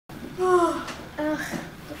Ugh, the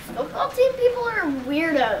football team people are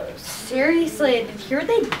weirdos. Seriously, did you hear what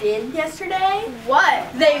they did yesterday?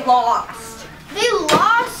 What? They lost. They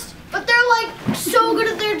lost, but they're like so good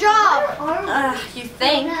at their job. You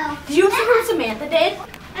think? Did you see what Samantha did?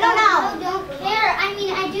 I don't know. Don't care. I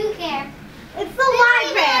mean, I do care. It's the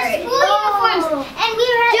library. School uniforms, and we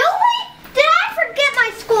were at. Do we? Did I forget my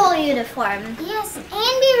school uniform? Yes, and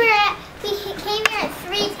we came here at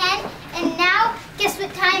 3:10, and now guess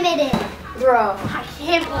what time it is? Bro, I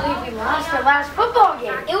can't believe we lost our last football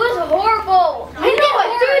game. It was horrible. I know, I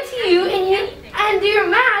threw it to you and your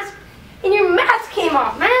mask came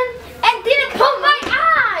off, man. And didn't put my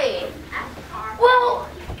eye. Well,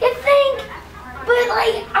 you think, but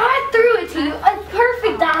like I threw it to you, a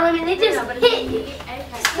perfect dime, and it just hit you.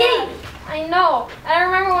 I know. I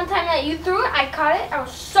remember one time that you threw it, I caught it. I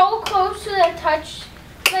was so close to the touch,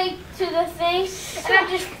 like to the thing, and I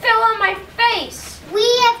just fell on my face. We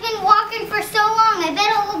have been walking for so long. I bet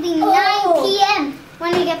it will be 9 p.m.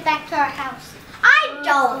 when we get back to our house. I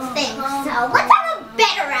don't think so. Let's have a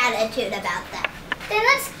better attitude about that. Then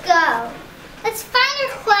let's go. Let's find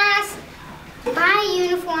our class, buy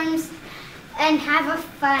uniforms, and have a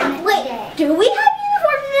fun day. Do we have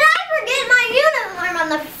uniforms? Did I forget my uniform on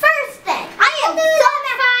the first day? I am so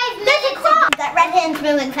mad. There's a clock. That red hand's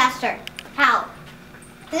moving faster. How?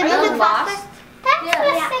 Is it moving faster? That's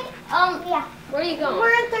Yeah. Where are you going?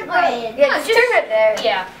 We're in third grade. Yeah, just turn right there.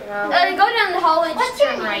 Yeah. No. Go down the hall and What's just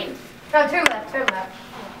turn your right. name? No, turn left. Turn left.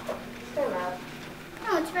 Turn left.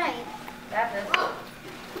 No, it's right. That's it. Oh.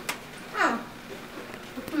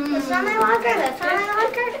 That's not my locker. That's not my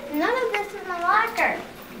locker. None of this is my locker.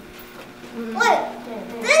 Look,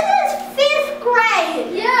 this is 5th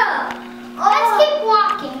grade. Yeah. Let's keep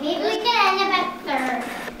walking. Maybe we can end up at third.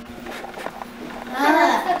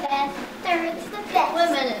 Third's the best. Third's the best. Wait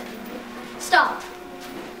a minute. Stop.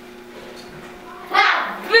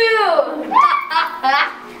 Boo!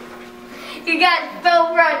 You guys fell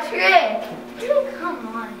for a trick. Come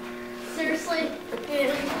on. Seriously?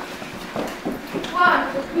 What?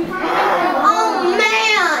 Oh,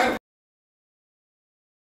 man.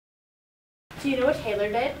 Do you know what Taylor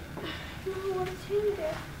did? No, what did Taylor do?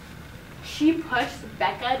 She pushed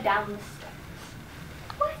Becca down the steps.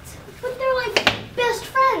 What? But they're like best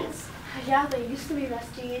friends. Yeah, they used to be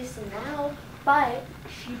besties now, but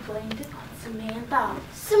she blamed it on Samantha.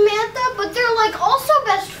 Samantha, but they're like also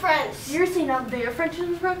best friends. Seriously, now their friendship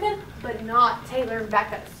was broken, but not Taylor and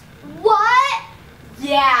Becca's. What?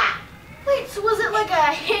 Yeah. Wait, so was it like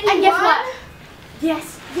a hit And guess run? what?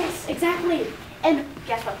 Yes, exactly. And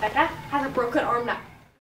guess what? Becca has a broken arm now.